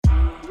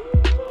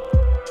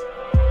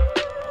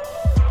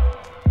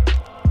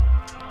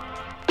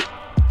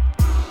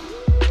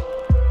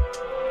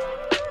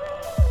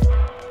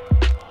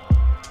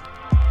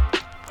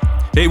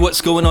Hey,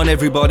 what's going on,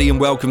 everybody, and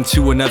welcome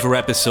to another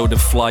episode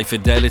of Fly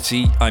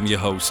Fidelity. I'm your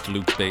host,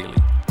 Luke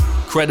Bailey.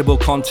 Credible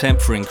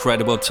content for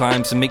incredible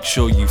times, and make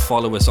sure you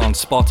follow us on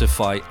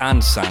Spotify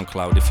and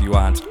SoundCloud if you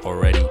aren't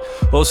already.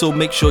 Also,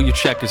 make sure you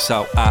check us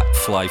out at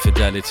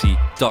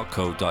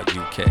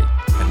flyfidelity.co.uk.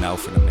 And now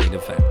for the main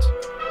event.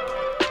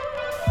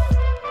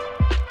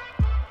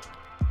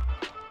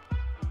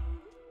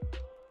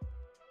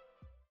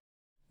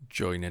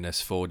 Joining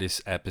us for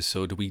this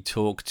episode, we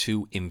talk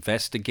to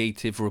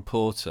investigative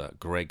reporter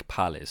Greg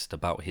Palast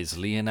about his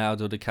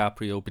Leonardo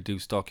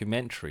DiCaprio-produced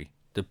documentary,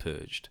 The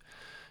Purged.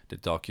 The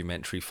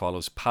documentary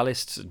follows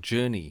Palast's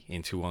journey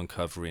into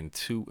uncovering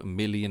 2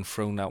 million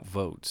thrown-out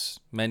votes,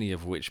 many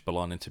of which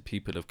belonging to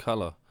people of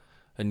color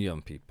and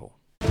young people.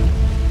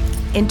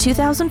 In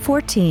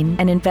 2014,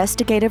 an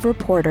investigative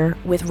reporter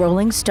with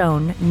Rolling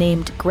Stone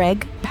named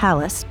Greg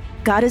Palast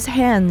got his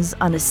hands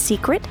on a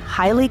secret,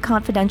 highly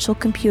confidential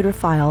computer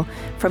file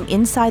from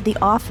inside the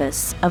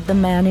office of the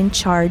man in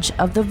charge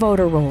of the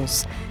voter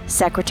rolls,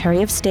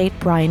 Secretary of State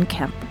Brian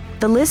Kemp.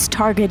 The list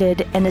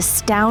targeted an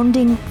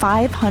astounding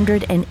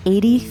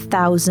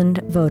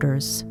 580,000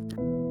 voters.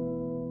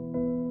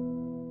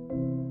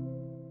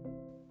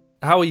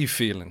 How are you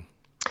feeling?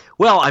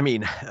 Well,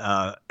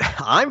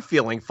 I'm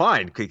feeling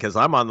fine because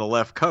I'm on the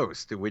left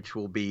coast, which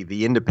will be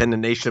the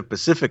independent nation of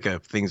Pacifica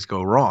if things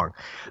go wrong.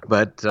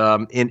 But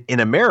in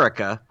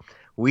America,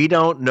 we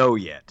don't know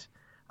yet.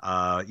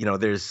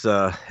 There's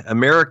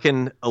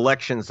American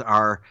elections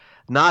are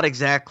not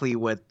exactly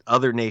what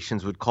other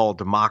nations would call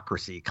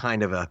democracy,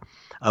 kind of a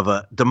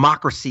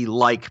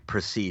democracy-like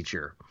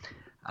procedure.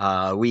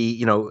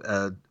 We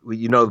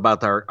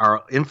about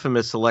our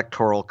infamous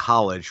electoral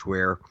college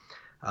where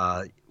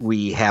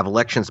we have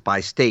elections by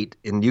state,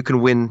 and you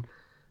can win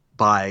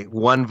by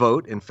one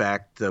vote. In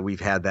fact, we've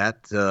had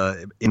that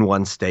in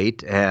one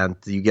state, and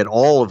you get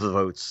all of the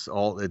votes.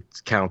 It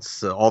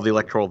counts all the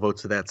electoral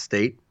votes of that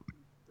state.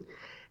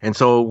 And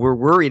so we're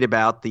worried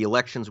about the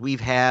elections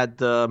we've had.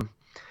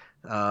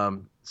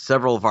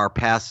 Several of our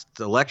past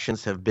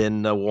elections have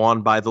been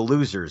won by the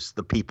losers,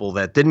 the people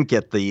that didn't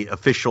get the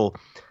official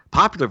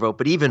popular vote,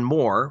 but even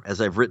more,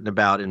 as I've written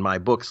about in my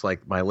books,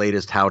 like my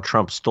latest How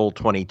Trump Stole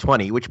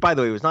 2020, which, by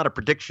the way, was not a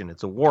prediction.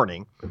 It's a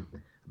warning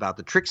about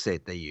the tricks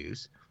that they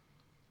use.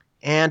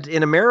 And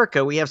in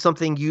America, we have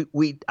something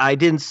I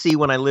didn't see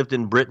when I lived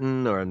in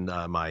Britain, or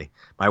my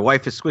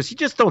wife is Swiss. You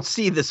just don't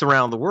see this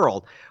around the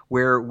world,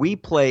 where we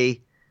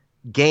play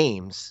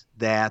games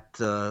that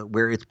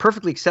where it's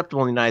perfectly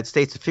acceptable in the United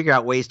States to figure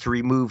out ways to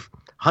remove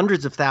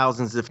hundreds of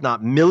thousands, if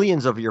not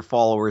millions, of your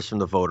followers from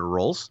the voter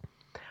rolls.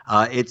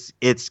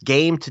 It's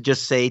game to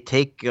just say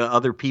take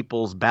other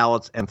people's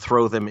ballots and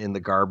throw them in the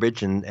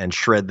garbage and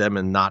shred them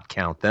and not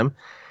count them.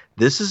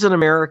 This is an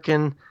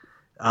American.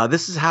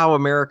 This is how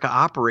America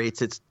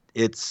operates. It's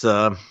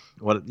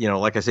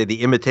like I say,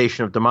 the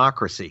imitation of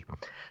democracy.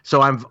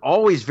 So I'm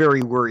always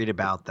very worried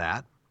about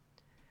that.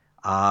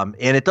 And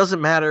it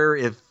doesn't matter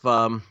if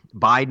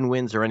Biden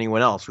wins or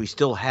anyone else. We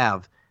still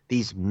have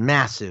these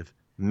massive,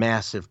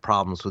 massive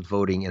problems with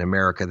voting in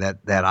America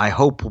that I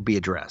hope will be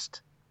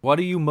addressed. What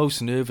are you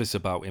most nervous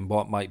about in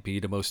what might be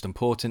the most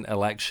important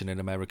election in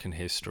American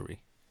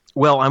history?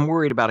 Well, I'm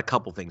worried about a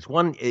couple things.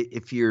 One,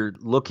 if you're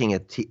looking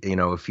at,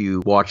 if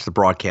you watch the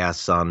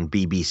broadcasts on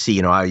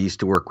BBC, I used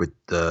to work with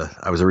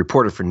I was a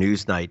reporter for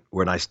Newsnight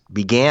when I was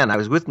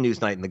with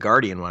Newsnight and The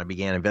Guardian when I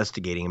began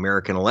investigating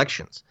American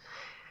elections.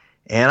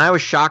 And I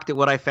was shocked at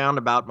what I found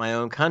about my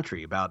own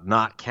country, about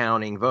not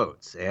counting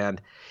votes. And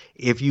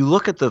if you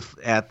look at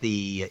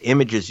the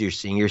images you're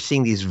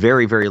seeing these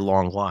very, very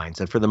long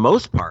lines. And for the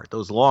most part,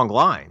 those long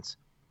lines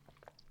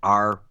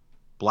are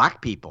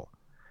black people.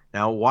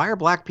 Now, why are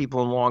black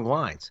people in long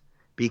lines?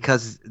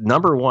 Because,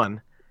 number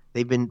one,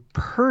 they've been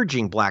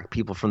purging black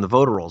people from the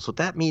voter rolls. What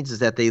that means is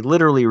that they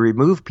literally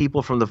remove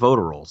people from the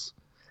voter rolls.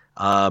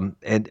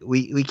 And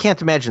we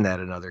can't imagine that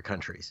in other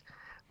countries.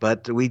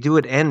 But we do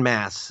it en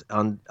masse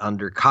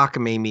under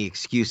cockamamie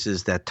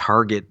excuses that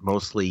target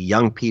mostly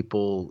young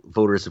people,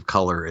 voters of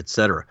color, et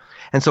cetera.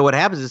 And so what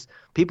happens is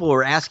people who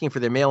are asking for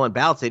their mail-in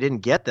ballots, they didn't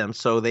get them,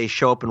 so they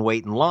show up and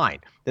wait in line.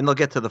 Then they'll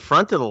get to the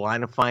front of the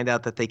line and find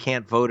out that they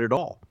can't vote at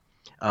all.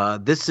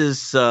 This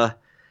is,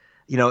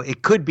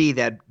 it could be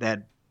that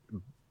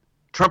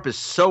Trump is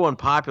so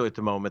unpopular at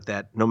the moment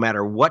that no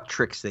matter what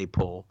tricks they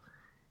pull,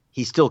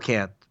 he still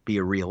can't be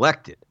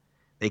reelected.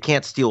 They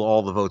can't steal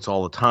all the votes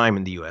all the time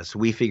in the U.S.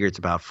 We figure it's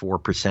about 4%,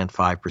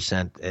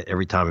 5%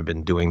 every time I've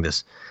been doing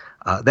this.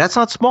 That's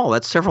not small.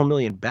 That's several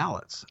million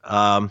ballots.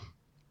 And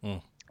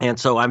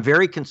so I'm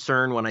very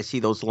concerned when I see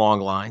those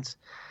long lines.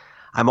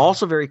 I'm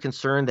also very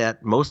concerned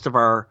that most of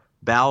our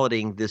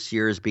balloting this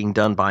year is being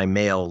done by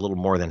mail, a little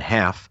more than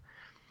half.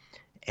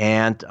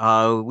 And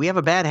we have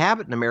a bad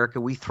habit in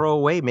America. We throw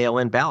away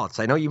mail-in ballots.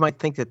 I know you might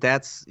think you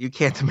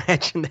can't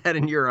imagine that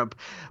in Europe,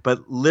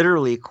 but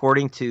literally,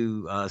 according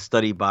to a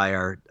study by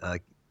our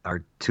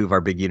two of our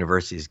big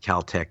universities,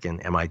 Caltech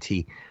and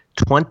MIT,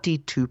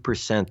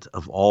 22%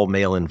 of all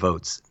mail-in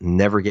votes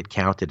never get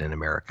counted in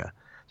America.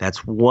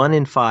 That's 1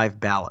 in 5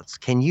 ballots.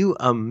 Can you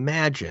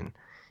imagine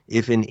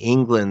if in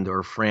England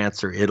or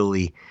France or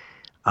Italy,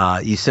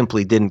 you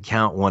simply didn't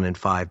count 1 in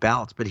 5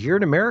 ballots. But here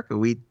in America,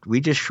 we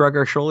just shrug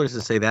our shoulders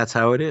and say that's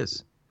how it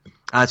is.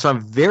 So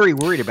I'm very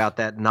worried about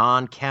that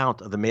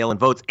non-count of the mail-in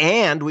votes.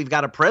 And we've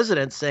got a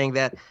president saying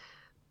that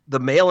the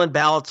mail-in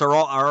ballots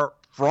are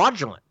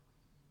fraudulent.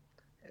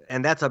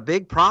 And that's a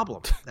big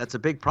problem. That's a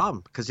big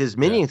problem because his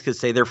minions could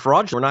say they're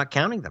fraudulent. We're not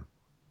counting them.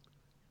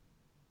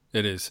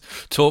 It is.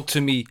 Talk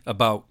to me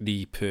about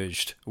The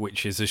Purged,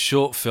 which is a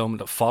short film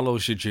that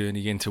follows your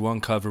journey into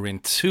uncovering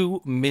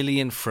 2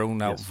 million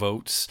thrown out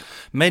votes,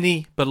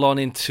 many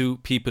belonging to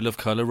people of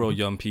color or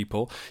young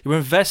people. Your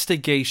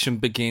investigation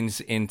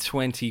begins in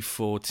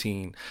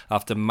 2014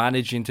 after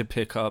managing to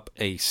pick up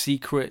a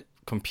secret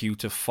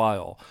computer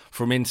file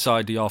from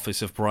inside the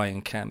office of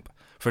Brian Kemp.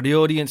 For the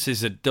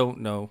audiences that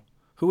don't know,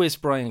 who is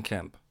Brian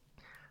Kemp?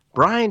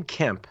 Brian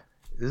Kemp,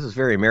 this is a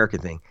very American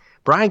thing.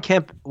 Brian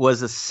Kemp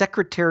was a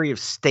Secretary of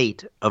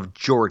State of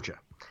Georgia.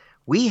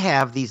 We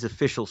have these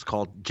officials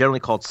generally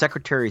called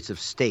Secretaries of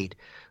State,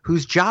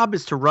 whose job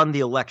is to run the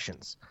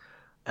elections.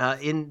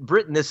 In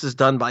Britain, this is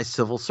done by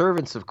civil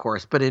servants, of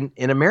course, but in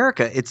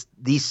America, it's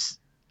these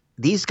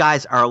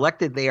guys are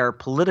elected. They are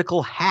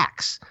political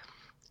hacks,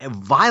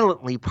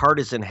 violently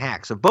partisan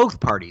hacks of both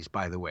parties,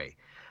 by the way.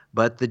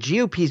 But the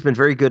GOP has been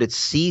very good at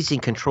seizing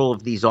control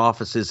of these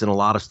offices in a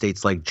lot of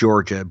states like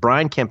Georgia.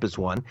 Brian Kemp is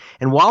one.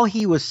 And while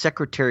he was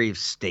Secretary of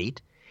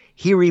State,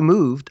 he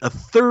removed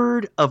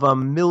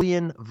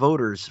 1/3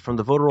 voters from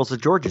the voter rolls of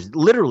Georgia,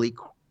 literally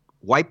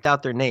wiped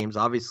out their names,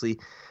 obviously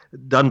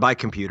done by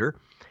computer.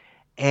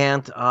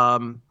 And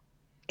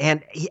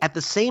at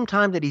the same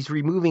time that he's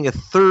removing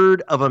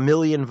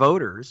 1/3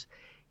 voters,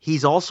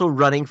 he's also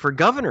running for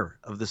governor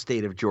of the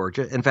state of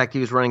Georgia. In fact,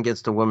 he was running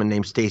against a woman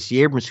named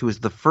Stacey Abrams, who was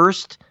the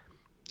first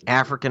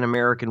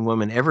African-American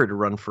woman ever to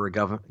run for a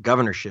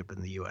governorship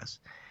in the U.S.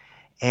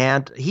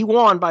 And he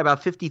won by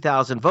about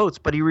 50,000 votes,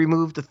 but he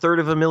removed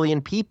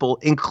 1/3 people,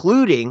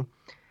 including,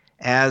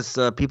 as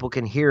people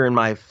can hear in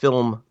my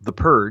film, The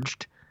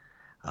Purged.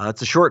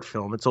 It's a short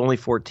film. It's only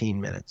 14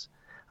 minutes.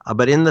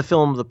 But in the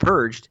film, The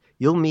Purged,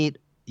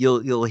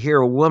 you'll hear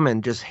a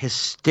woman just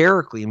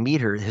hysterically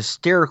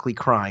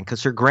crying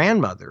because her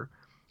grandmother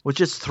was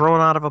just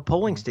thrown out of a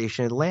polling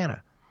station in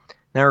Atlanta.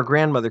 Now, her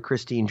grandmother,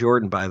 Christine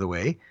Jordan, by the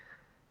way,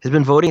 has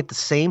been voting at the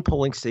same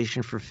polling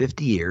station for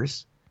 50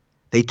 years.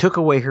 They took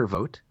away her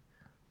vote,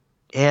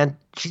 and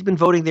she's been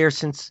voting there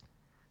since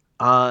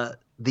the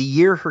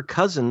year her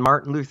cousin,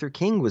 Martin Luther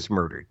King, was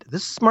murdered.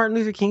 This is Martin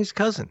Luther King's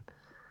cousin.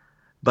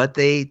 But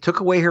they took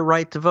away her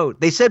right to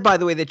vote. They said, by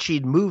the way, that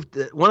she'd moved.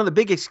 One of the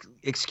big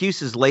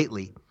excuses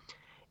lately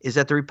is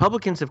that the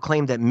Republicans have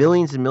claimed that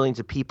millions and millions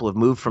of people have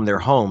moved from their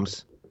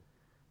homes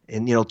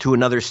and, to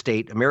another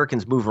state.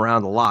 Americans move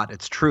around a lot.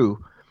 It's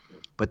true.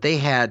 But they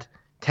had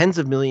tens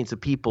of millions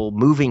of people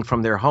moving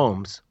from their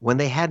homes when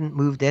they hadn't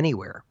moved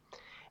anywhere.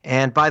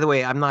 And by the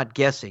way, I'm not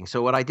guessing.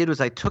 So what I did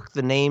was I took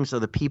the names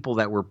of the people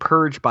that were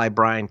purged by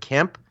Brian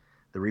Kemp,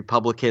 the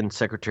Republican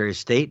Secretary of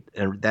State,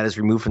 and that is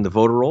removed from the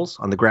voter rolls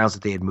on the grounds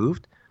that they had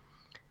moved.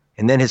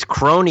 And then his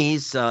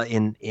cronies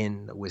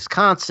in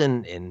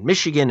Wisconsin, in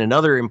Michigan, and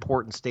other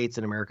important states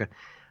in America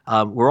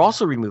were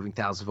also removing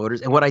thousands of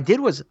voters. And what I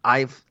did was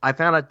I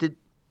found out,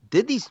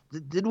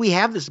 did we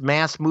have this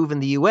mass move in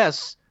the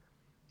U.S.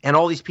 and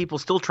all these people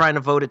still trying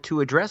to vote at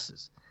 2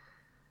 addresses?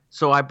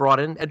 So I brought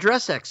in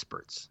address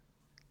experts,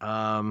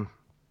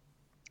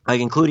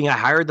 including I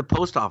hired the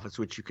post office,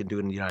 which you can do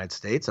in the United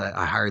States.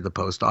 I hired the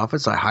post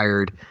office. I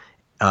hired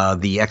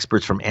the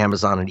experts from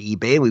Amazon and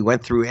eBay. We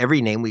went through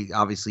every name. We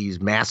obviously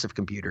used massive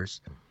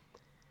computers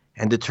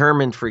and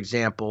determined, for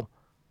example,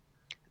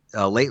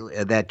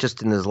 that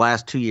just in the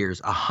last 2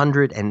 years,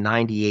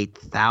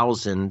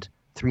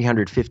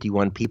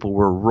 198,351 people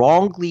were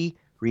wrongly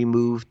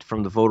removed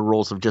from the voter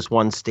rolls of just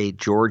one state,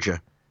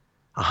 Georgia.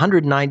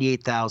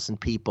 198,000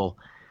 people.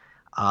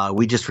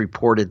 We just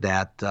reported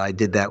that. I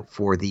did that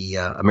for the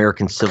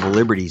American Civil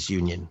Liberties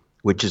Union,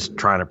 which is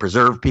trying to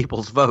preserve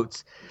people's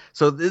votes.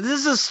 So this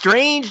is a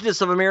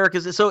strangeness of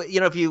America's. So,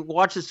 if you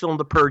watch this film,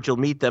 The Purge, you'll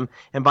meet them.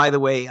 And by the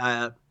way,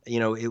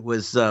 it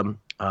was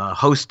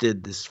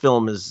hosted. This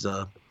film is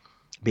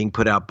being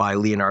put out by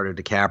Leonardo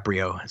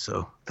DiCaprio.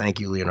 So thank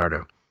you,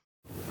 Leonardo.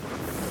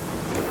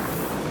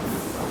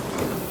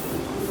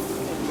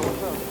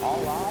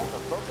 All eyes are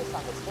focused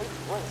on the state's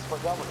race for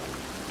governor.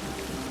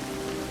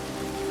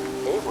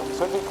 Abrams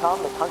could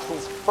become the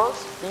country's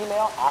first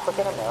female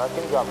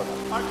African-American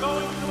governor. Are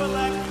going to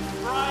elect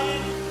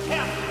Brian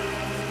Kemp.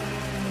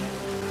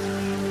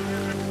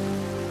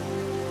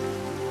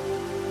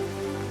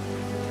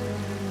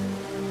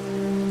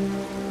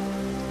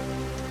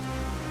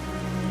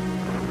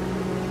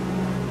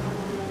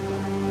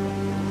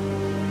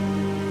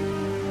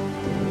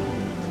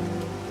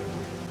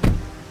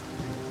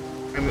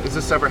 And has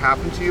this ever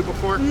happened to you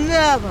before?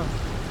 Never.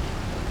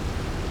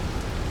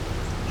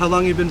 How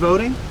long you been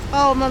voting?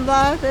 All my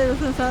life, ever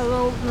since I was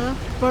old enough.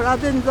 But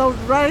I've been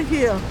voting right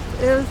here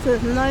ever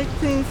since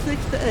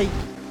 1968.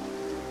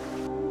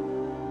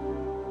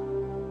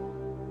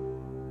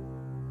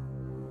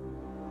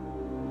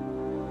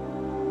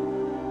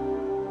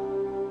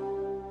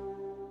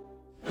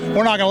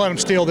 we're not going to let them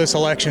steal this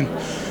election.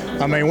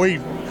 I mean,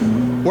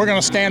 we're going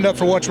to stand up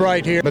for what's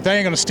right here, but they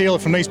ain't going to steal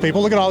it from these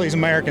people. Look at all these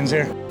Americans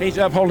here. He's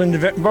upholding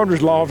the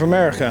voters' law of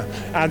America.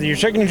 Either your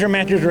signature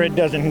matches or it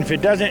doesn't. And if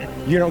it doesn't,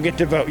 you don't get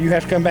to vote. You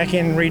have to come back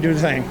in and redo the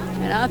thing.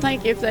 And I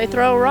think if they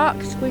throw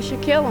rocks, we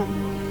should kill them.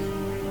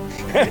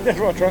 That's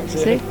what Trump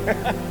said.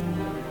 See?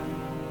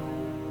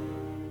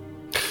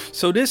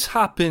 So this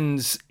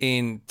happens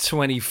in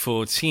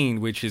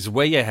 2014, which is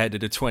way ahead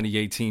of the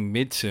 2018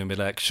 midterm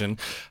election.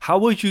 How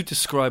would you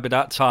describe at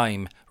that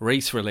time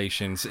race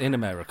relations in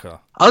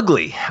America?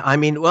 Ugly. I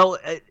mean, well,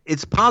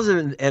 it's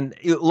positive. And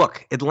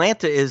look,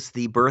 Atlanta is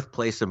the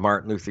birthplace of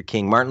Martin Luther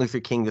King. Martin Luther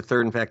King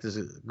III, in fact, is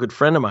a good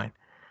friend of mine.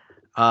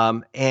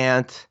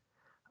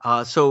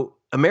 So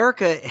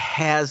America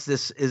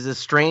is a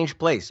strange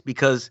place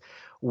because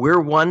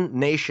we're one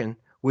nation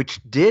which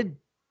did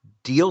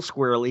deal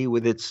squarely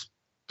with its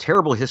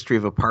terrible history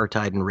of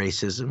apartheid and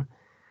racism,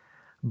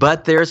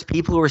 but there's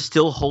people who are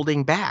still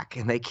holding back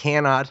and they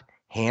cannot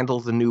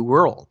handle the new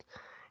world.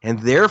 And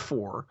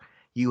therefore,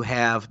 you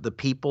have the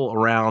people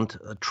around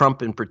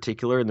Trump in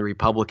particular and the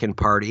Republican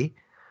Party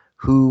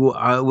who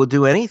will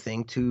do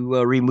anything to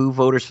remove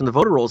voters from the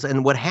voter rolls.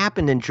 And what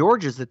happened in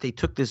Georgia is that they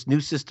took this new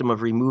system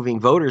of removing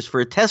voters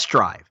for a test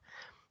drive.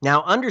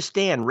 Now,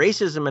 understand,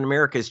 racism in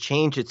America has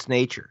changed its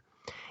nature.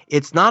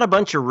 It's not a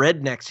bunch of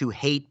rednecks who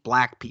hate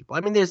black people.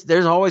 I mean,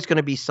 there's always going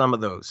to be some of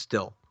those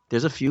still.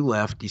 There's a few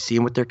left. You see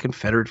them with their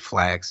Confederate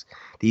flags.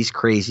 These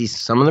crazies,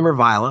 some of them are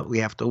violent. We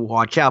have to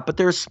watch out, but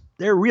they're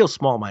a real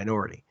small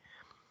minority.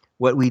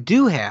 What we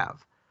do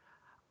have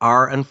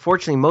are,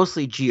 unfortunately,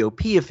 mostly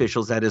GOP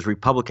officials, that is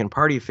Republican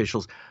Party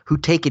officials, who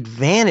take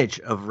advantage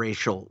of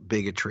racial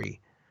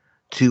bigotry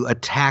to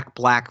attack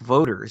black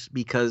voters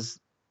because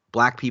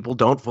black people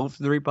don't vote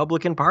for the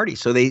Republican Party.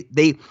 So they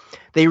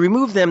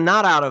remove them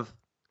not out of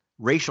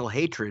racial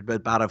hatred,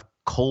 but out of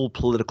cold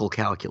political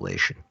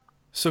calculation.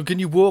 So can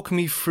you walk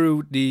me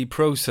through the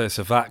process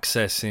of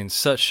accessing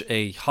such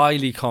a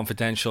highly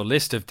confidential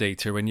list of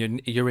data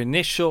and your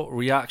initial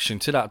reaction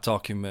to that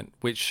document,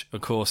 which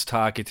of course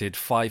targeted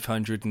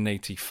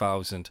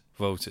 580,000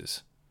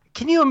 voters?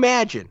 Can you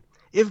imagine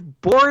if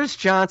Boris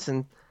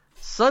Johnson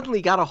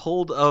suddenly got a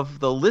hold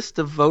of the list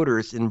of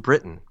voters in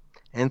Britain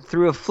and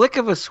through a flick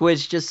of a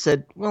switch just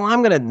said, well,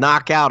 I'm going to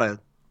knock out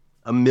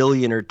a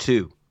million or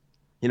two.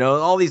 You know,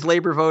 all these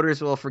labor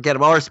voters, we'll forget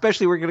them. Or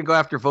especially we're going to go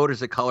after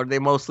voters of color. They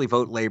mostly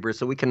vote labor,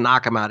 so we can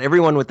knock them out.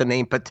 Everyone with the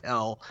name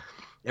Patel.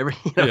 Can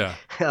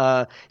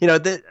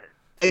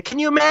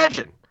you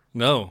imagine?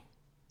 No.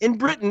 In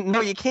Britain,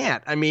 no, you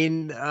can't. I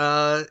mean,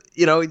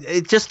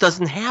 it just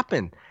doesn't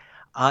happen.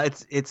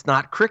 It's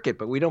not cricket,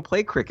 but we don't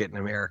play cricket in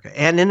America.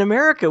 And in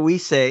America, we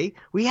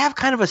have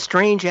kind of a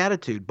strange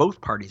attitude, both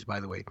parties, by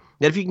the way,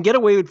 that if you can get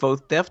away with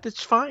vote theft,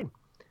 it's fine.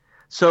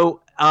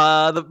 So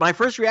my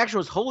first reaction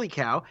was, holy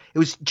cow, it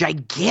was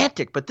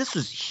gigantic, but this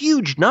was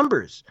huge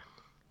numbers,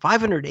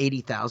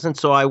 580,000.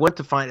 So I went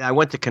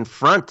to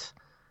confront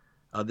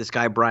this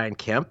guy, Brian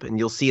Kemp, and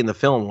you'll see in the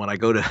film when I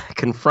go to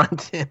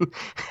confront him,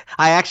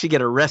 I actually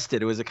get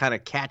arrested. It was a kind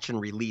of catch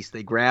and release.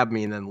 They grabbed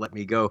me and then let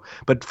me go.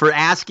 But for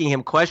asking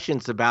him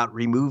questions about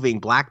removing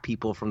black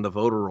people from the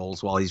voter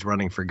rolls while he's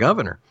running for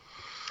governor.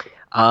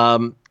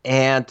 So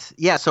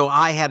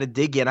I had to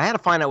dig in. I had to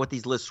find out what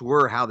these lists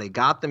were, how they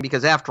got them,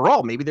 because after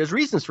all, maybe there's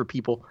reasons for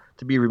people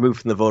to be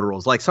removed from the voter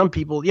rolls. Like some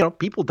people,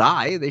 people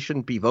die. They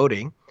shouldn't be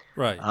voting.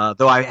 Right.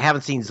 Though I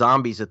haven't seen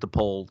zombies at the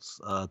polls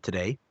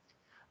today.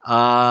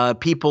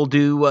 People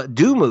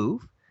do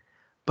move,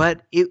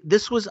 but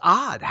this was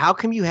odd. How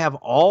come you have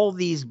all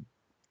these,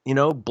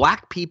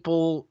 black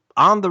people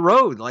on the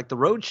road? Like the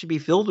road should be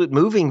filled with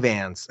moving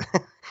vans.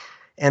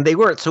 And they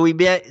weren't. So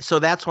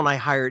that's when I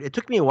hired. It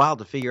took me a while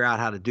to figure out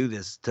how to do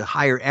this, to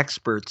hire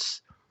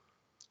experts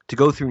to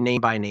go through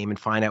name by name and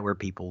find out where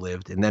people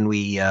lived. And then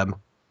we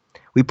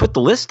put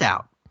the list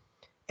out,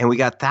 and we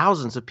got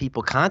thousands of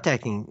people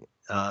contacting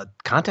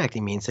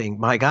me and saying,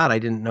 "My God, I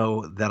didn't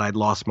know that I'd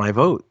lost my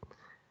vote."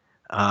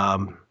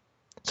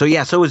 So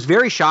it was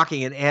very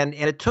shocking, and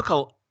it took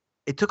a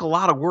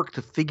lot of work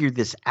to figure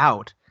this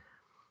out,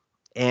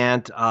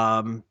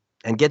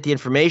 and get the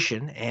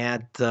information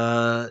and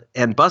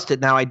bust it.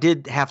 Now, I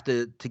did have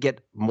to get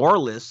more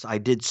lists. I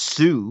did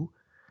sue.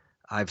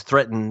 I've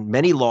threatened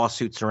many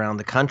lawsuits around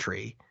the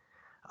country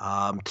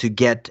to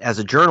get, as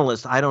a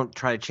journalist, I don't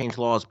try to change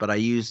laws, but I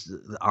use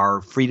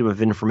our freedom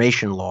of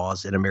information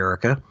laws in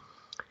America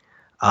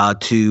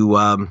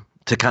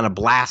to kind of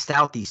blast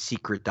out these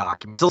secret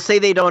documents. They'll say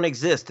they don't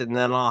exist, and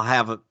then I'll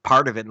have a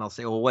part of it, and I'll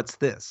say, well, what's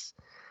this?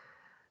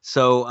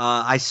 So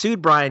I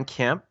sued Brian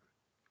Kemp.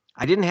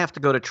 I didn't have to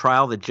go to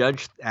trial. The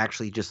judge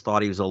actually just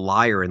thought he was a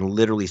liar and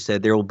literally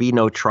said, there will be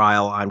no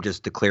trial. I'm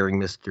just declaring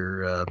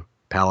Mr.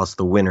 Palast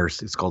the winner.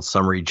 It's called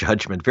summary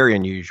judgment. Very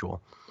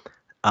unusual.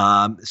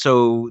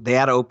 So they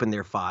had to open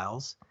their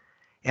files.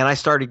 And I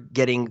started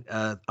getting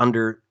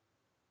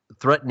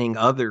threatening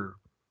other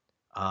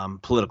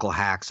political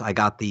hacks. I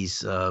got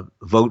these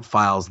vote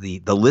files,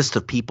 the list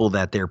of people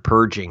that they're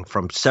purging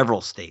from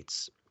several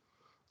states,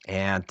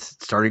 and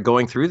started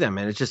going through them.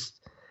 And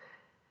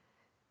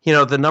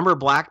The number of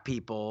black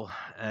people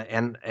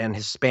and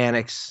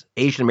Hispanics,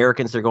 Asian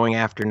Americans they're going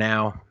after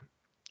now,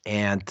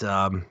 and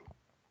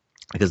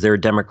because they're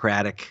a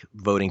Democratic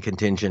voting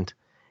contingent,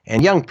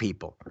 and young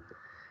people. I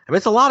mean,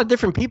 it's a lot of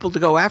different people to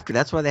go after.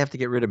 That's why they have to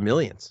get rid of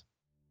millions.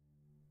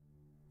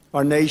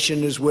 Our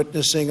nation is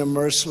witnessing a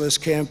merciless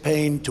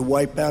campaign to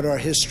wipe out our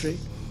history,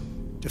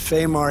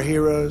 defame our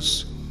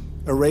heroes,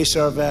 erase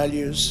our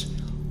values,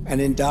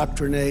 and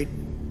indoctrinate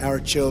our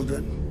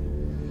children.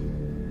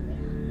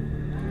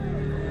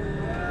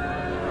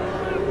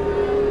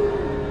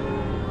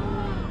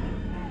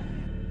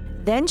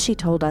 Then she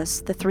told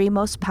us the 3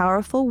 most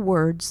powerful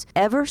words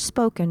ever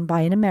spoken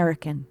by an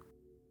American.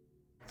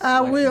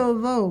 I will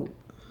vote.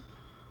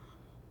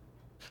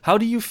 How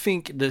do you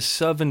think the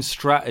Southern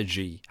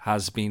strategy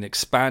has been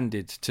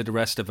expanded to the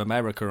rest of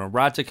America and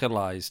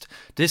radicalized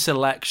this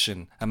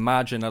election and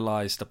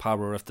marginalized the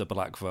power of the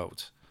black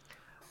vote?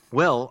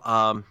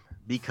 Well,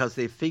 because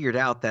they figured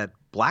out that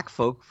black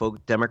folk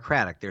vote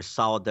Democratic. They're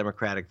solid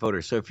Democratic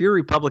voters. So if you're a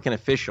Republican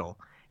official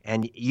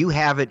and you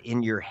have it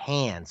in your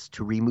hands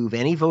to remove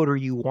any voter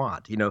you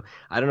want.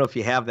 I don't know if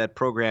you have that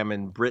program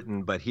in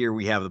Britain, but here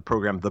we have the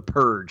program The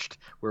Purged,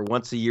 where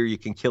once a year you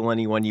can kill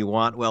anyone you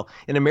want. Well,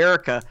 in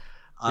America,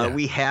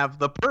 we have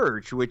The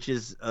Purge, which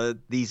is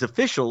these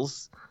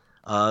officials,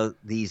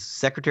 these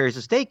secretaries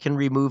of state can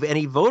remove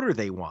any voter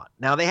they want.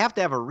 Now, they have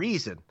to have a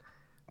reason,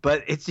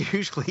 but it's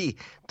usually,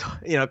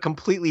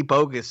 completely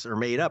bogus or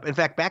made up. In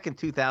fact, back in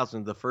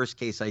 2000, the first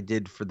case I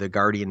did for the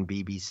Guardian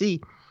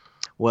BBC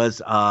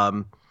was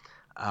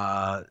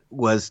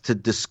to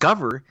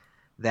discover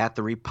that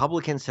the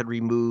Republicans had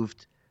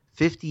removed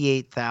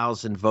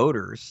 58,000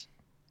 voters,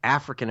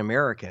 African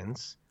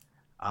Americans,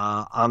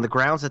 on the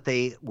grounds that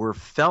they were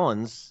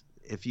felons.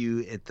 If you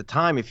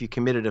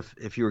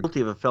were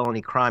guilty of a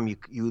felony crime,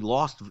 you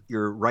lost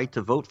your right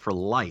to vote for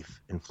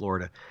life in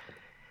Florida.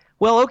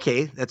 Well,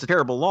 okay, that's a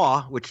terrible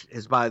law, which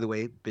has, by the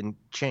way, been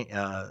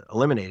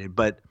eliminated.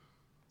 But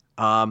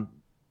then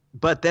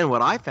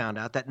what I found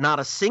out that not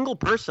a single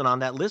person on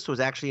that list was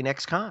actually an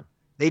ex-con.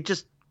 They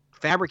just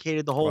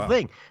fabricated the whole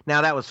thing.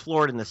 Now, that was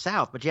Florida in the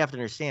South, but you have to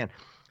understand,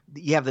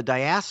 you have the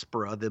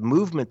diaspora, the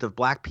movement of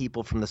black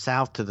people from the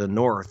South to the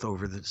North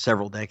over the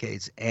several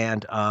decades.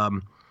 And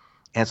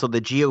so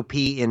the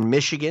GOP in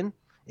Michigan,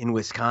 in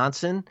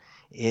Wisconsin,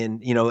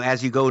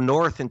 as you go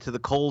north into the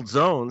cold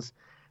zones,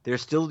 they're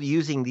still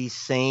using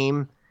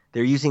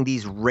they're using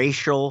these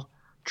racial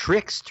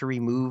tricks to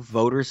remove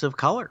voters of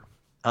color.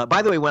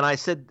 By the way, when I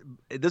said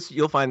this,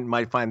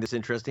 might find this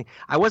interesting.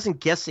 I wasn't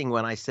guessing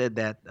when I said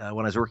that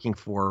when I was working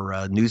for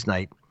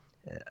Newsnight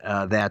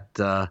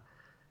that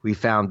we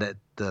found that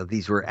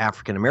these were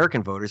African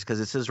American voters, because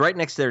it says right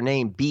next to their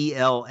name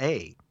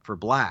BLA for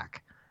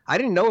black. I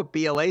didn't know what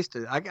BLA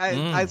stood.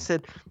 I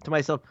said to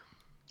myself,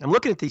 I'm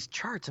looking at these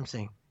charts. I'm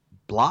saying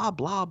blah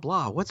blah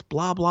blah. What's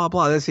blah blah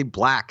blah? They say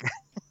black,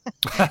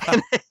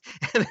 and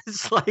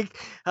it's like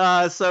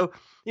so.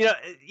 You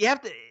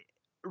have to.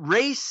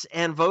 Race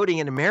and voting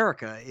in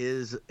America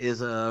is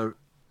a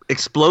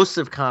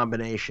explosive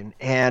combination,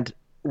 and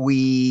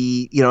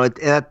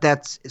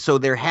that's so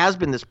there has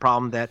been this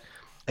problem that,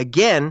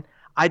 again,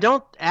 I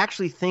don't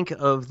actually think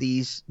of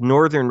these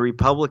Northern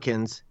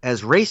Republicans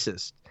as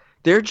racist.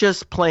 They're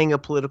just playing a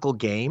political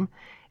game,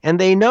 and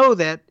they know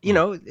that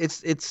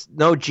it's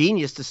no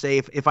genius to say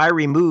if I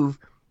remove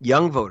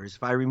young voters,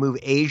 if I remove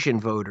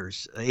Asian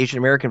voters, Asian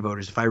American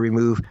voters, if I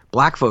remove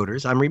black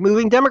voters, I'm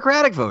removing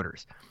Democratic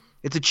voters.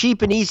 It's a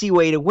cheap and easy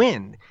way to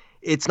win.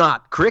 It's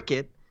not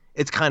cricket.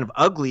 It's kind of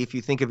ugly if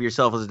you think of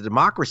yourself as a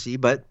democracy,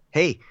 but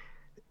hey,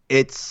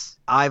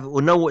 I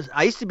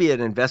used to be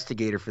an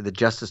investigator for the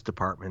Justice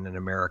Department in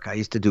America. I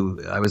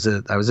was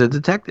a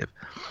detective.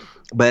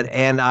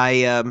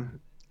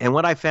 And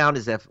what I found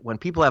is that when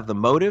people have the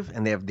motive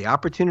and they have the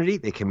opportunity,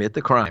 they commit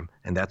the crime,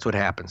 and that's what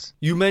happens.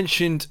 You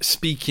mentioned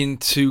speaking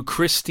to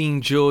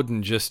Christine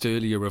Jordan just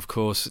earlier, of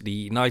course,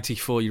 the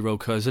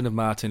 94-year-old cousin of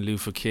Martin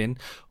Luther King.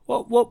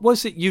 What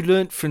was it you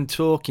learned from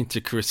talking to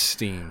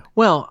Christine?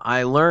 Well,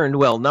 I learned,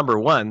 number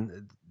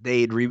one,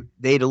 they'd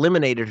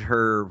eliminated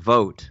her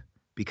vote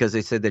because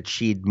they said that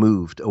she'd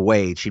moved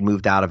away. She'd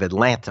moved out of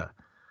Atlanta.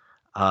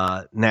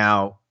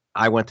 Now,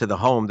 I went to the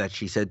home that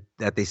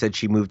they said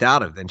she moved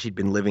out of, and she'd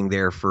been living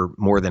there for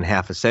more than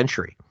half a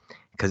century.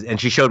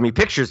 And she showed me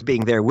pictures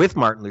being there with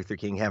Martin Luther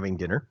King having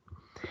dinner.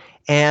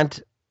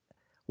 And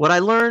what I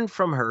learned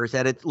from her is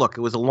that it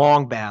was a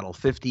long battle,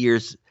 50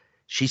 years.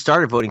 She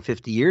started voting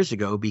 50 years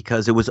ago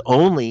because it was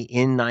only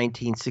in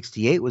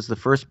 1968 was the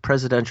first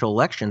presidential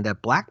election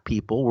that black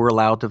people were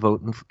allowed to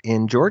vote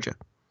in Georgia.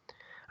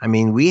 I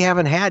mean, we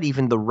haven't had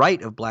even the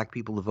right of black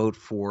people to vote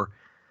for,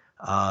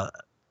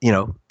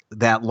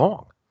 that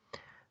long.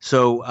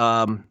 So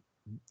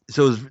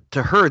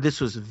to her,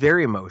 this was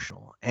very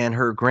emotional, and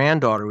her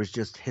granddaughter was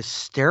just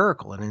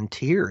hysterical and in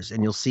tears.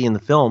 And you'll see in the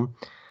film,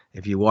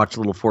 if you watch the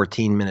little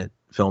 14-minute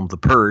film, The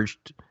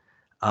Purged,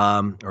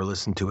 or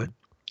listen to it,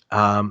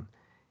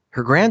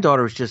 her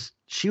granddaughter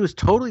she was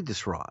totally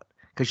distraught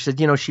because she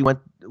said, she went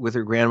with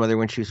her grandmother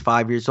when she was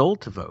 5 years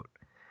old to vote.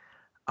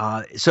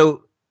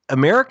 So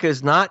America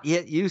is not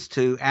yet used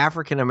to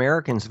African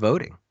Americans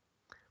voting.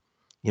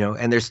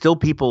 And there's still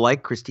people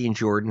like Christine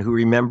Jordan who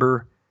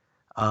remember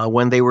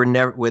when they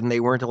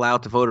weren't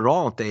allowed to vote at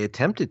all. If they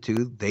attempted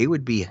to, they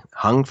would be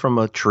hung from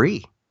a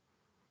tree.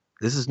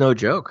 This is no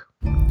joke.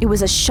 It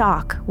was a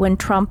shock when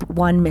Trump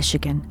won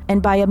Michigan,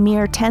 and by a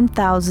mere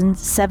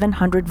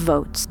 10,700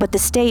 votes. But the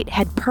state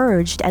had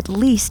purged at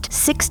least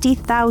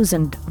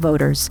 60,000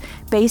 voters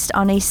based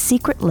on a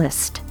secret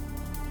list.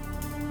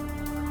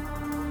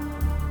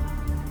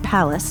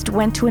 Palast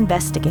went to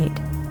investigate,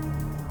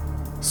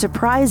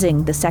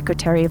 surprising the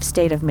Secretary of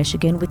State of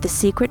Michigan with the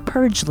secret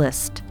purge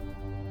list.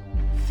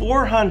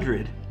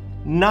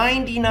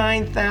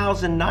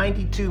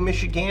 499,092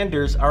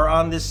 Michiganders are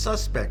on this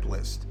suspect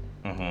list.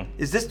 Mm-hmm.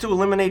 Is this to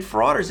eliminate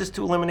fraud, or is this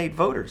to eliminate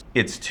voters?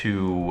 It's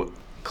to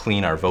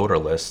clean our voter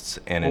lists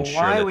and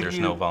ensure that there's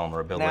no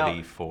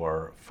vulnerability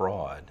for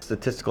fraud.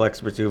 Statistical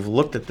experts who have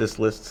looked at this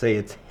list say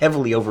it's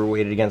heavily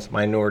overweighted against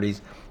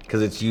minorities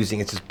because it's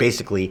just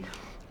basically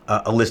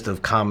a list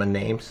of common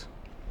names.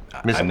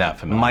 I'm not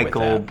familiar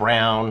Michael with that.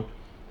 Brown,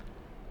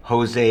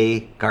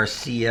 Jose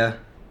Garcia.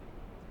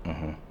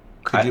 Mm-hmm.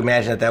 Could you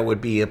imagine that would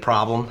be a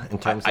problem in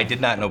terms of... I did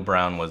not know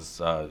Brown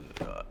was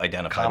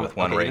identified with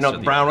one race.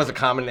 Brown was a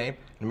common name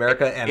in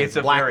America, and it's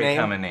a black very name.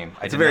 common name.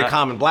 It's a very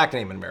common black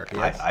name in America,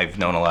 yes. I've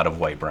known a lot of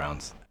white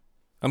Browns.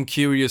 I'm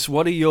curious,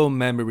 what are your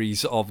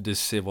memories of the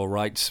civil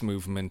rights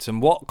movement,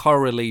 and what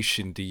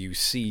correlation do you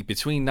see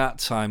between that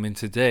time and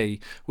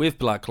today with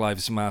Black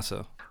Lives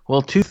Matter?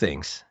 Well, two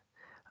things.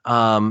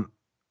 I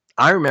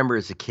remember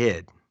as a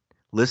kid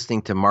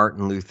listening to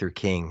Martin Luther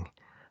King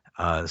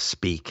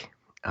speak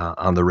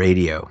on the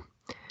radio,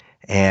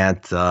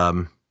 and I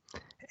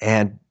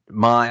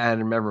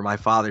remember my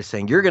father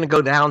saying, "You're going to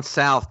go down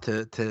south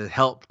to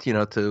help,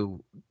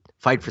 to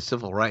fight for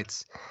civil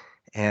rights."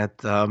 And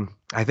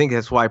I think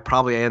that's why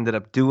probably I ended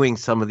up doing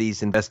some of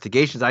these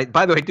investigations.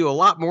 By the way, I do a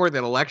lot more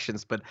than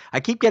elections, but I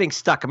keep getting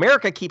stuck.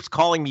 America keeps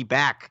calling me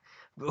back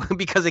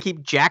because I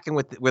keep jacking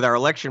with our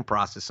election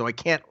process, so I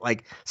can't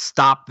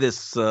stop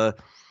this. I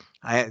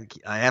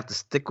have to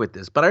stick with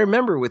this. But I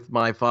remember with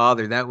my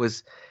father, that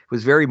was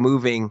very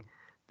moving.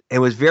 It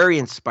was very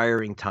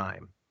inspiring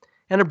time,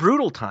 and a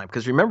brutal time,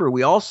 because remember,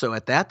 we also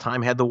at that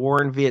time had the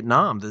war in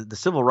Vietnam. The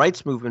civil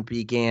rights movement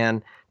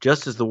began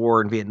just as the war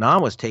in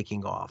Vietnam was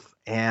taking off,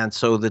 and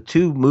so the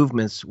two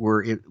movements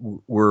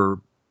were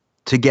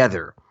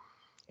together.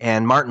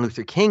 And Martin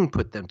Luther King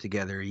put them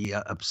together. He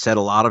upset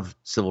a lot of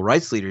civil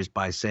rights leaders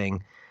by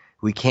saying,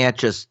 we can't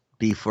just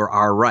be for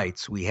our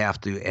rights. We have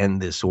to end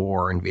this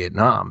war in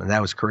Vietnam. And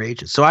that was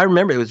courageous. So I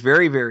remember it was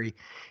it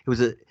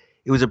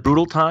was a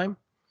brutal time.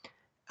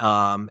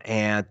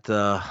 And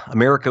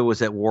America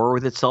was at war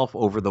with itself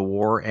over the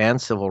war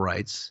and civil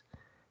rights.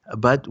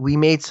 But we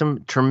made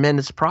some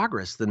tremendous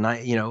progress.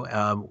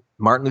 Martin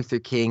Luther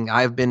King,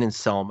 I've been in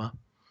Selma,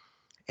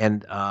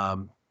 and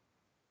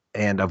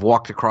I've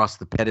walked across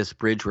the Pettus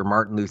Bridge where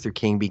Martin Luther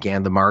King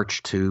began the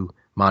march to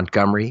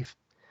Montgomery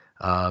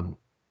in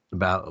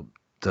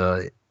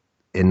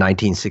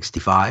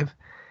 1965.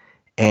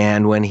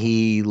 And when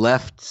he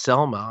left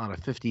Selma on a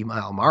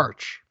 50-mile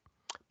march,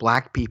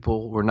 black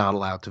people were not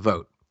allowed to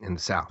vote in the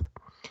South.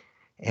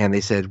 And they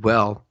said,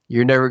 well,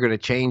 you're never going to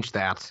change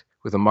that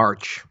with a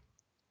march.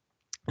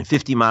 And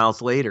 50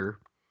 miles later,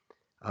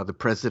 the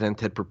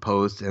president had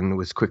proposed and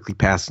was quickly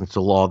passed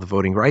into law the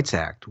Voting Rights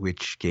Act,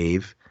 which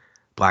gave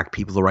black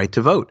people the right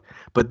to vote.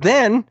 But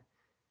then,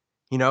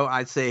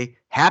 I'd say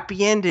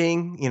happy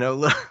ending,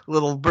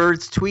 little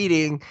birds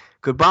tweeting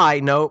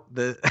goodbye. No,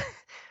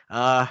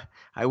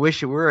 I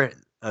wish it were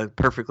a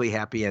perfectly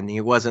happy ending.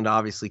 It wasn't.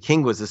 Obviously,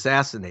 King was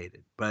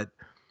assassinated, but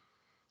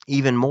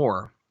even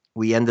more,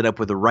 we ended up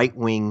with a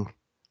right-wing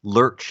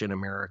lurch in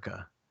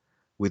America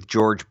with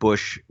George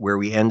Bush, where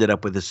we ended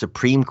up with a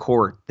Supreme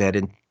Court that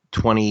in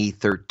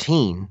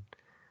 2013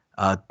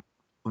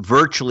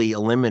 virtually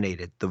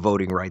eliminated the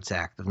Voting Rights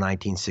Act of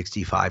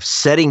 1965,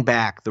 setting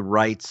back the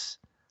rights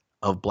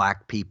of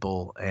black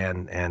people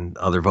and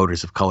other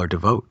voters of color to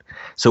vote.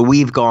 So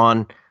we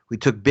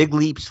took big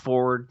leaps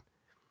forward,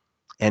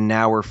 and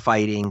now we're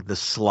fighting the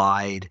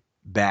slide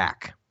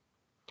back.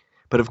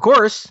 But of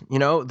course,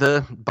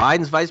 the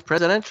Biden's vice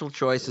presidential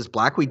choice is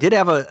black. We did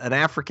have an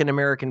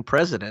African-American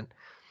president,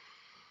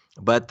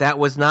 but that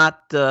was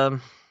not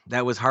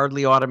that was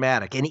hardly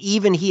automatic. And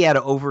even he had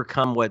to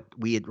overcome what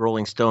we at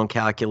Rolling Stone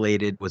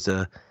calculated was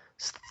a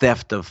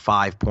theft of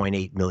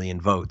 5.8 million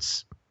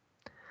votes.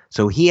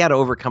 So he had to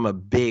overcome a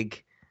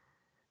big,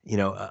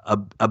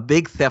 a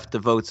big theft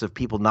of votes of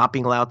people not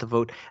being allowed to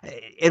vote.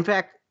 In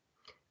fact,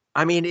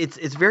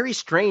 it's very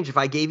strange if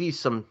I gave you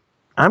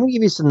I'm going to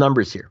give you some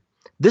numbers here.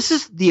 This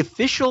is the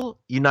official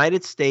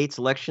United States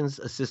Elections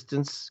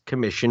Assistance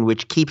Commission,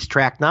 which keeps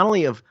track not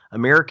only of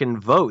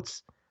American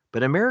votes,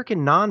 but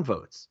American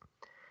non-votes.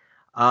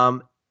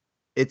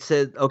 It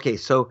said, okay,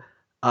 so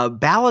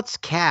ballots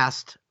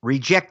cast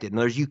rejected. In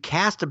other words, you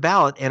cast a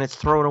ballot and it's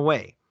thrown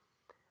away.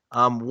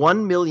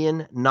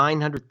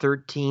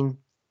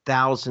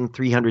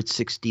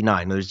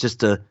 1,913,369. There's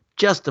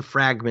just a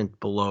fragment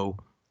below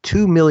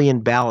 2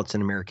 million ballots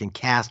in America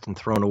cast and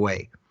thrown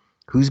away.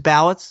 Whose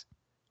ballots?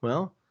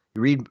 Well,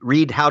 you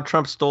read how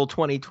Trump stole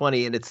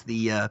 2020, and it's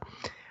the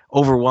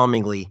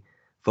overwhelmingly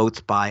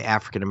votes by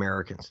African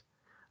Americans.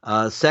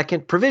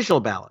 Second, provisional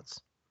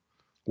ballots.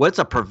 What's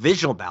a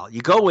provisional ballot?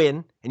 You go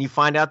in and you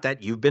find out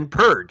that you've been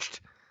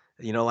purged.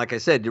 Like I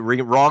said,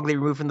 wrongly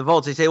removed from the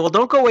votes. They say, well,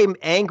 don't go away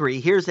angry.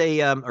 Here's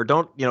or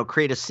don't,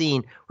 create a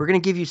scene. We're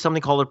going to give you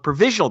something called a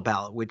provisional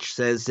ballot, which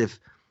says if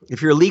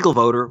you're a legal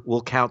voter,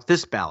 we'll count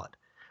this ballot.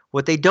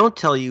 What they don't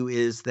tell you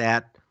is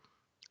that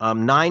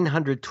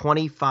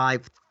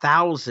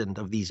 925,000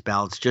 of these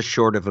ballots, just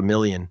short of 1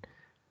 million,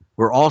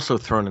 were also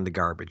thrown in the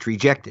garbage,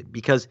 rejected.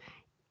 Because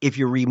if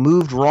you're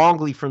removed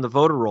wrongly from the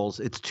voter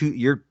rolls,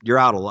 you're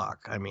out of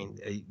luck. I mean,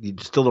 you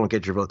still don't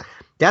get your vote.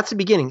 That's the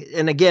beginning.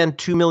 And again,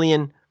 2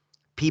 million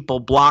people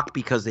blocked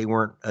because they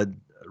weren't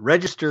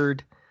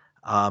registered.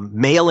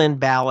 Mail-in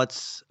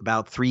ballots,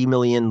 about 3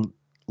 million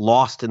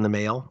lost in the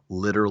mail,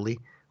 literally,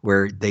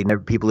 where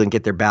people didn't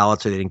get their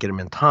ballots or they didn't get them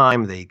in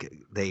time.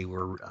 They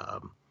were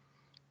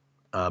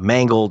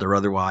mangled or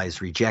otherwise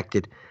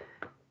rejected.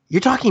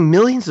 You're talking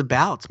millions of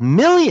ballots,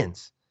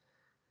 millions.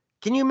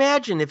 Can you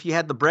imagine if you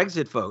had the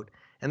Brexit vote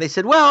and they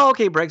said, well,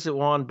 okay, Brexit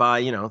won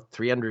by,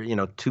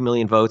 2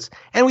 million votes,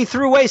 and we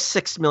threw away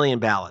 6 million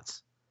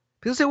ballots.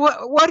 People say,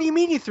 what do you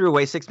mean you threw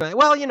away 6 million?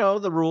 Well,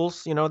 the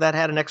rules, that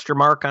had an extra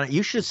mark on it.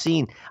 You should have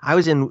seen, I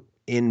was in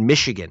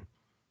Michigan.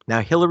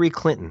 Now, Hillary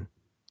Clinton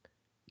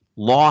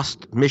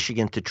lost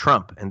Michigan to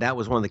Trump, and that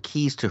was one of the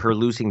keys to her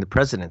losing the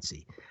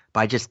presidency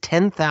by just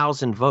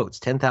 10,000 votes,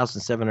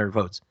 10,700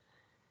 votes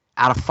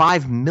out of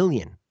 5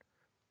 million.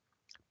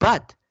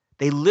 But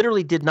they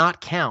literally did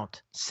not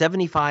count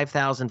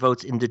 75,000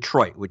 votes in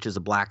Detroit, which is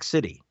a black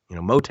city,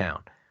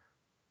 Motown.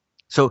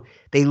 So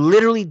they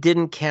literally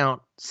didn't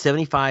count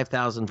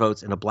 75,000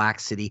 votes in a black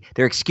city.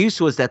 Their excuse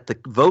was that the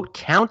vote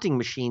counting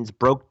machines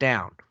broke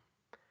down.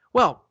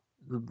 Well,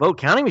 the vote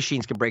counting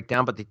machines can break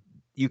down, but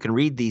you can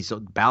read these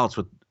ballots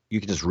you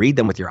can just read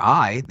them with your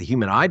eye. The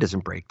human eye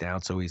doesn't break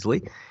down so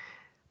easily.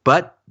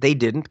 But they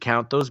didn't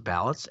count those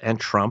ballots, and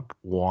Trump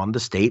won the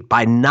state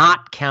by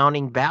not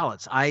counting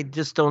ballots. I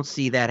just don't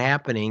see that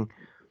happening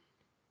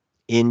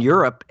in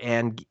Europe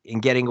and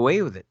getting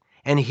away with it.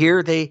 And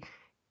here they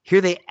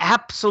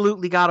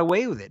absolutely got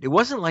away with it. It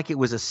wasn't like it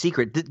was a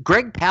secret.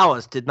 Greg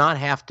Palast did not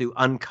have to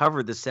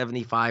uncover the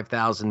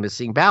 75,000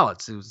 missing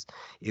ballots.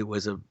 It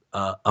was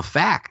a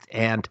fact.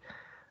 And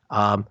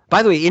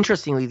by the way,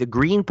 interestingly, the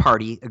Green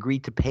Party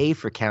agreed to pay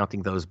for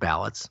counting those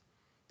ballots.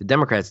 The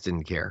Democrats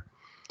didn't care,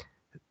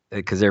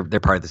 because they're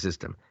part of the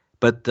system.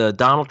 But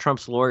Donald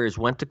Trump's lawyers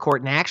went to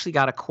court and actually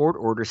got a court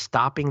order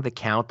stopping the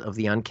count of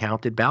the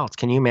uncounted ballots.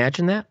 Can you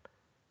imagine that?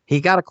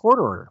 He got a court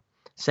order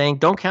saying,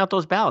 don't count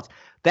those ballots.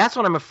 That's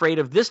what I'm afraid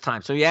of this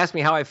time. So you asked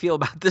me how I feel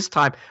about this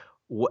time.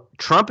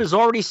 Trump has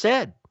already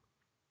said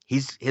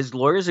his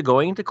lawyers are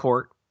going into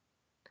court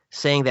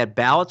saying that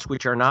ballots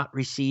which are not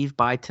received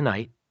by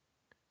tonight,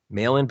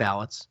 mail-in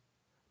ballots,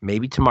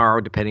 maybe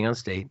tomorrow, depending on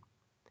state,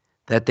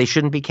 that they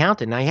shouldn't be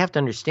counted. Now, you have to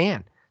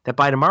understand that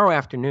by tomorrow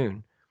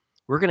afternoon,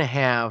 we're going to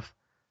have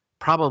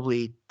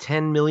probably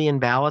 10 million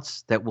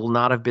ballots that will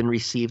not have been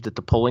received at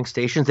the polling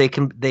stations. They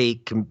can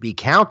be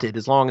counted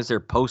as long as they're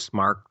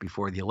postmarked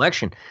before the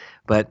election.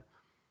 But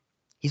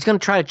he's going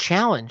to try to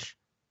challenge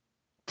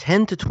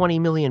 10 to 20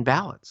 million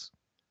ballots.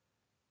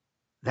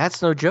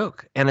 That's no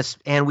joke.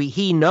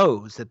 He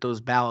knows that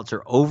those ballots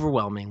are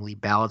overwhelmingly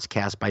ballots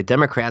cast by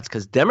Democrats,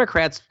 because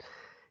Democrats,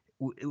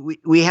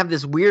 we have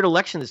this weird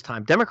election this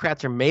time.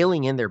 Democrats are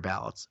mailing in their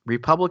ballots.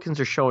 Republicans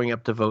are showing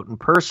up to vote in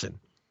person.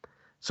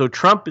 So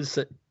Trump is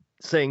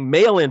saying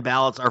mail-in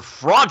ballots are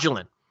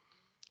fraudulent.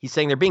 He's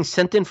saying they're being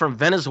sent in from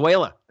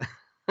Venezuela.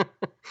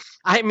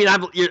 I mean,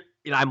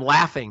 I'm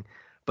laughing,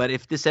 but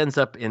if this ends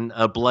up in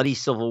a bloody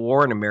civil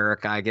war in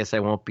America, I guess I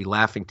won't be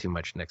laughing too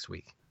much next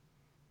week.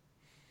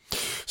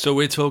 So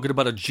we're talking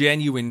about a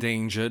genuine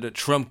danger that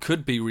Trump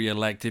could be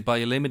re-elected by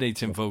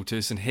eliminating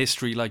voters, and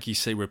history, like you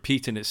say,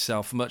 repeating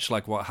itself, much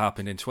like what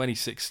happened in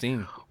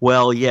 2016.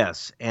 Well,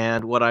 yes.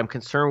 And what I'm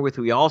concerned with,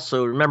 we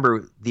also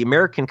remember the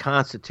American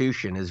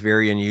Constitution is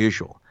very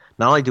unusual.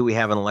 Not only do we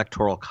have an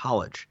electoral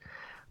college,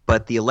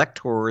 but the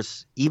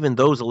electors, even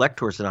those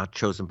electors are not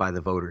chosen by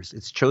the voters.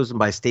 It's chosen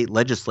by state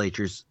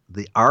legislatures.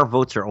 Our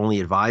votes are only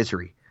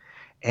advisory.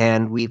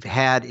 And we've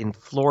had in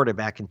Florida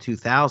back in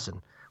 2000,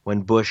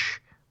 when Bush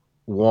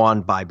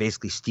won by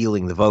basically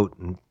stealing the vote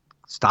and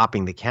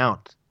stopping the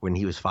count when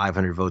he was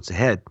 500 votes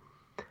ahead,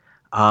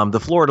 the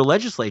Florida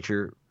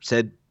legislature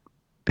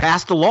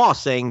passed a law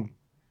saying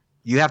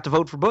you have to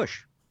vote for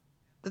Bush.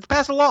 Let's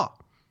pass a law.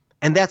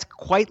 And that's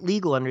quite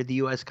legal under the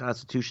U.S.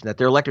 Constitution, that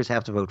their electors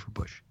have to vote for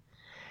Bush.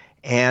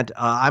 And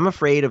I'm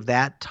afraid of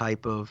that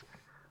type of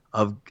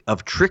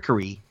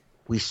trickery.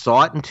 We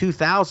saw it in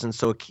 2000,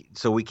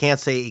 so we can't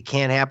say it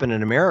can't happen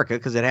in America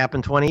because it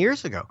happened 20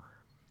 years ago.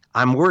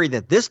 I'm worried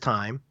that this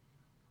time,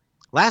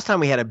 last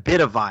time we had a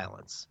bit of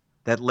violence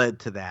that led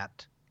to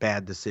that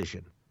bad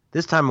decision.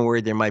 This time I'm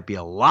worried there might be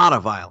a lot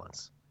of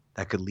violence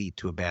that could lead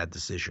to a bad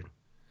decision.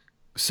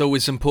 So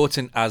as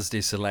important as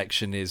this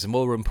election is,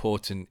 more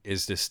important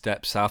is the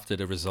steps after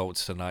the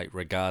results tonight,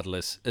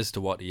 regardless as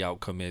to what the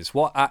outcome is.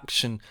 What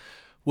action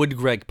would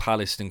Greg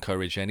Palast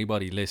encourage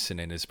anybody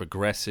listening as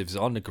progressives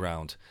on the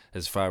ground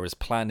as far as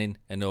planning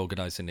and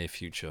organizing their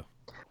future?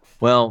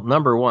 Well,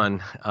 number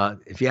one,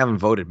 if you haven't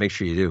voted, make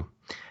sure you do.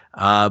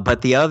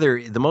 But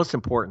the most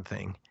important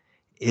thing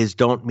is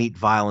don't meet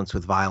violence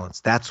with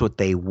violence. That's what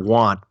they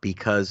want,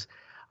 because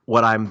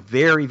what I'm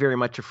very, very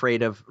much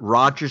afraid of,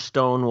 Roger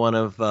Stone, one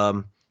of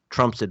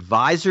Trump's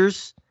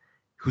advisors,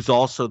 who's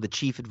also the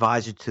chief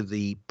advisor to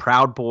the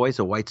Proud Boys,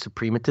 a white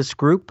suprematist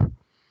group,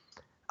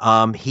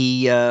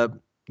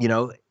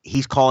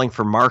 he's calling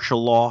for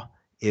martial law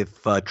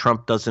if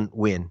Trump doesn't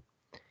win.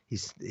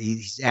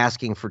 He's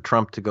asking for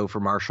Trump to go for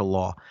martial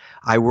law.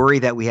 I worry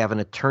that we have an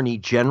attorney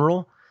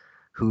general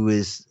who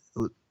is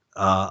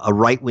a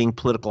right-wing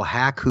political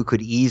hack who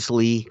could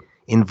easily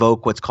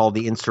invoke what's called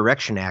the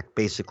Insurrection Act,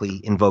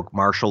 basically invoke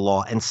martial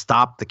law and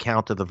stop the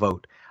count of the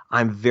vote.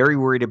 I'm very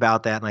worried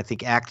about that, and I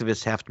think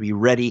activists have to be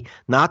ready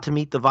not to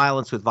meet the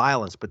violence with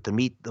violence, but to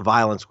meet the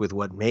violence with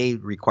what may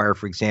require,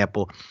 for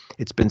example,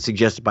 it's been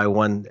suggested by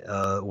one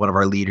of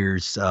our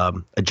leaders,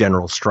 a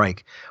general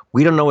strike.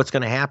 We don't know what's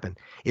going to happen.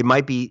 It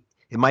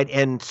might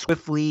end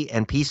swiftly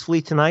and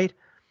peacefully tonight,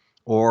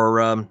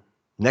 or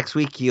next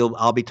week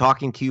I'll be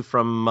talking to you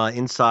from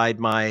inside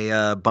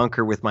my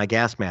bunker with my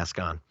gas mask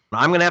on.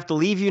 I'm going to have to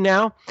leave you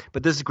now,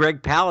 but this is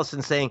Greg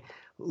Palast saying,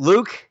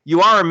 Luke, you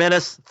are a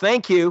menace.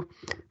 Thank you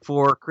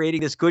for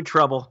creating this good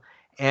trouble,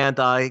 and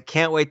I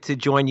can't wait to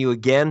join you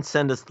again.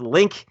 Send us the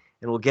link,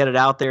 and we'll get it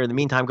out there. In the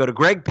meantime, go to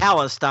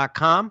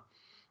gregpalast.com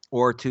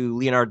or to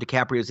Leonardo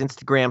DiCaprio's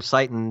Instagram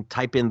site and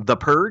type in The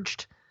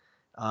Purged,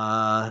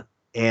 and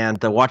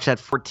watch that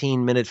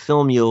 14-minute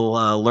film.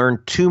 You'll learn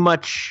too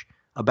much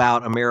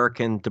about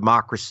American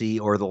democracy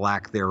or the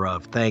lack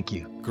thereof. Thank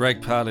you.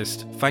 Greg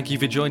Palast, thank you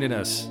for joining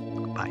us.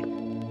 Bye.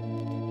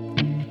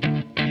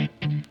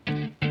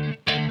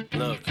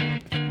 Look,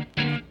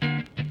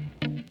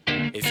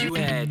 if you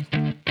had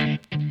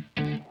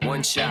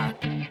one shot,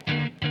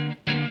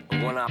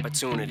 one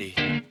opportunity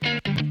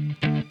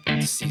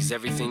to seize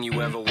everything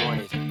you ever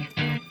wanted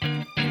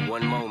in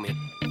one moment,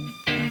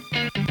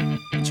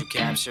 would you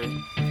capture it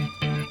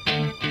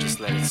or just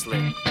let it slip?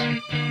 You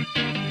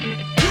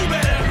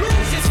better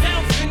lose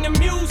yourself in the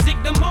music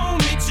the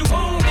moment you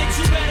own it.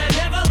 You better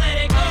never let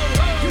it go.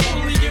 You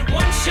only get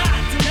one shot.